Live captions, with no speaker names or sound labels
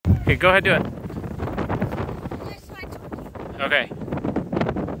Okay, go ahead, do it. Okay.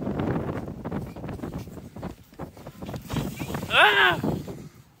 Ah!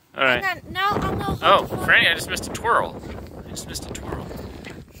 Alright. Now I'm gonna hold Oh, Franny, I just missed a twirl.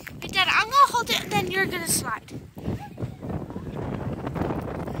 Hey, Dad, I'm gonna hold it and then you're gonna slide.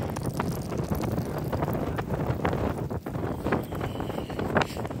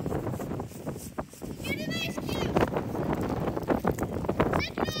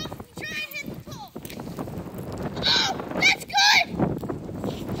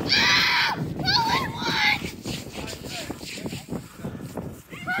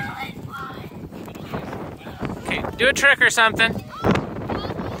 Do a trick or something.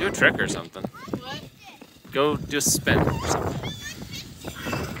 Do a trick or something. What? Go do a spin or something.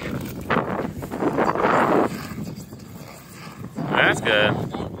 That's good.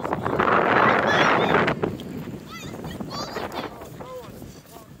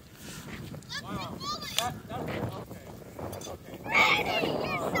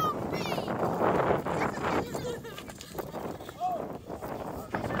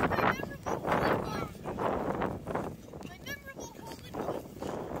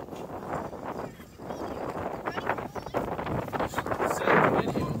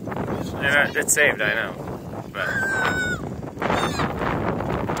 It's saved, I know. But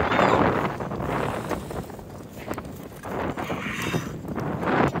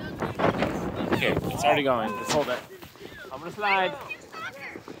okay, it's already going. Just hold it. I'm gonna slide.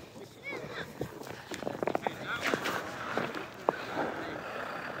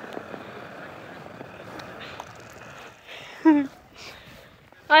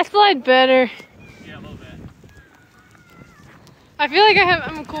 I slide better. Yeah, a little bit. I feel like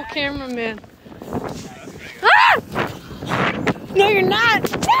I'm a cool cameraman. Ah! No, you're not.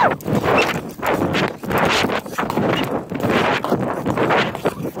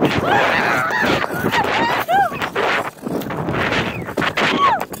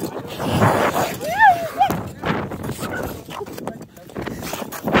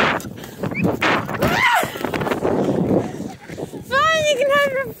 Fine, you can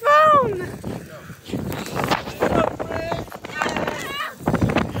have your phone.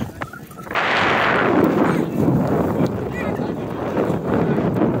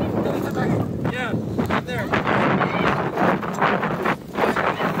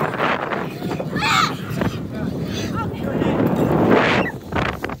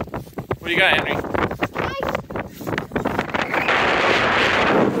 What do you got, Henry?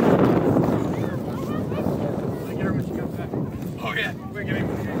 Oh yeah, we're getting.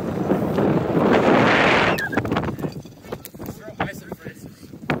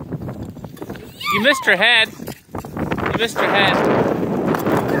 You missed your head. You missed your head.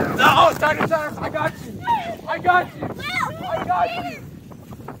 No, start. I got you. I got you. I got you.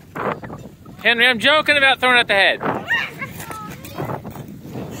 Henry, I'm joking about throwing at the head.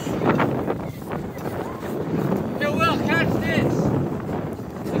 Yo, Will, catch this.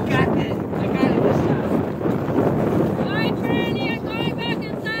 I got this. I got it this time. Alright, Franny, I'm going back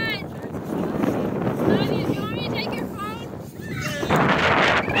inside. Sonny, do you want me to take your phone?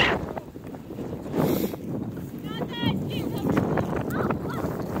 Not that, Jesus.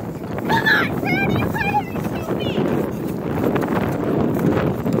 Come on, Franny, you're trying to shoot me.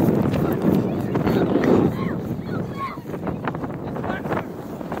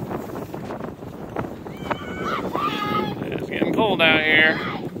 It's getting cold out here.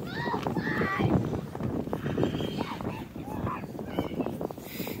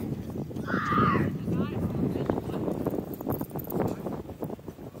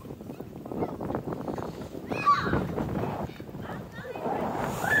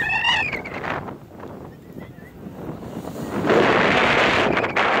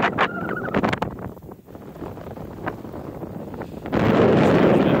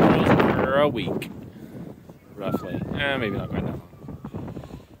 For a week, roughly. Maybe not quite that long.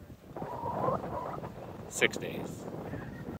 6 days.